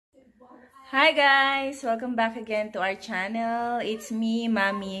Hi guys! Welcome back again to our channel. It's me,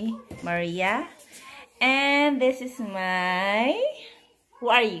 Mommy Maria. And this is my...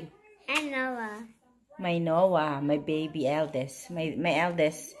 Who are you? I'm Noah. My Noah, my baby eldest. My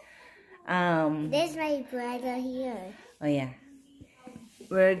eldest. There's my brother here. Oh yeah.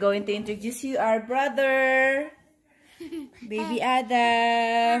 We're going to introduce you our brother. Baby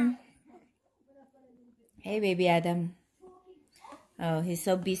Adam. Hey baby Adam. Oh, he's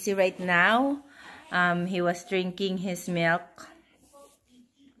so busy right now. He was drinking his milk.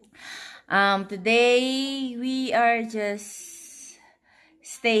 Today, we are just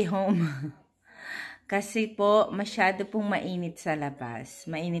stay home. Kasi po, masyado pong mainit sa labas.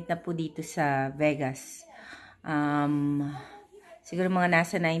 Mainit na po dito sa Vegas. Siguro mga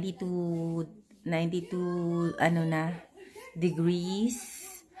nasa 92 ano na, degrees.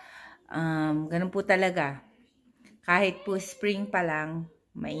 Ganun po talaga. Kahit po spring pa lang,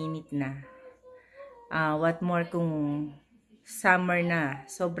 mainit na. What more kung summer na,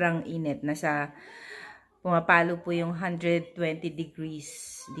 sobrang init. Pumapalo po yung 120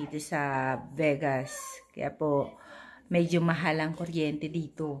 degrees dito sa Vegas. Kaya po, medyo mahal ang kuryente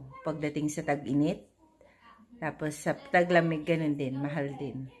dito pagdating sa tag-init. Tapos sa taglamig, ganun din, mahal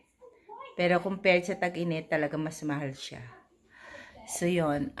din. Pero compared sa tag-init, talaga mas mahal siya. So,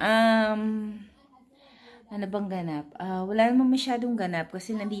 yun. Ano bang ganap? Wala naman masyadong ganap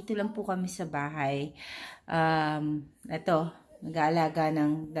kasi nandito lang po kami sa bahay. Ito, nag-aalaga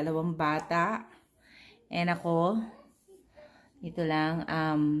ng 2 bata. And ako, dito lang,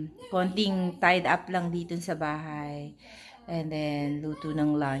 konting tied up lang dito sa bahay. And then, luto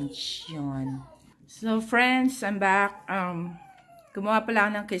ng lunch, yun. So, friends, I'm back. Gumawa pa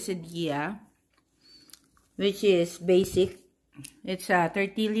lang ng quesadilla, which is basic. It's a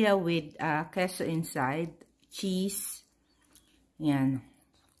tortilla with queso inside, cheese. Yan.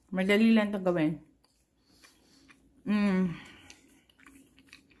 Madali lang ito gawin.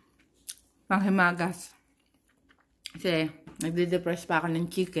 Panghimagas. Kasi, nagde-depress pa ako ng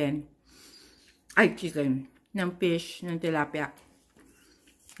chicken. Ng fish, ng tilapia.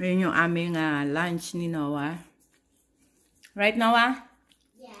 Yun yung aming lunch ni Noah. Right, Noah?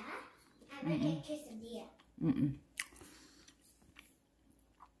 Yeah. I'm gonna eat quesadilla.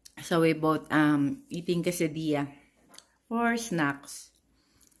 So, we both eating quesadilla for snacks.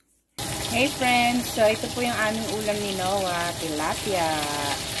 Hey friends! So, ito po yung aming ulam ni Noah. Tilapia.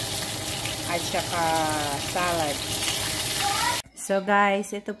 At saka salad. So, guys,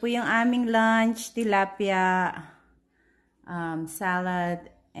 ito po yung aming lunch. Tilapia,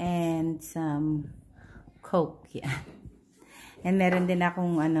 salad, and some Coke. Yeah. And meron din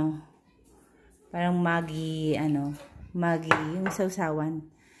akong, parang Maggi, yung sausawan.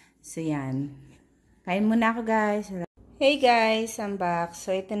 So, yan. Kain muna ako, guys. Hey, guys. I'm back. So,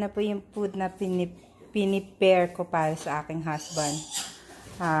 ito na po yung food na pinipare ko para sa aking husband.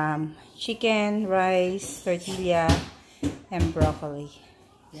 Chicken, rice, tortilla, and broccoli.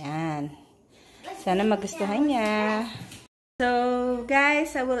 Yan. Sana magustuhan niya. So,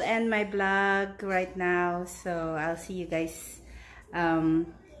 guys, I will end my vlog right now. So, I'll see you guys on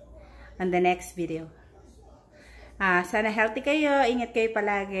the next video. Sana healthy kayo. Ingat kayo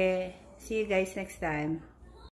palagi. See you guys next time.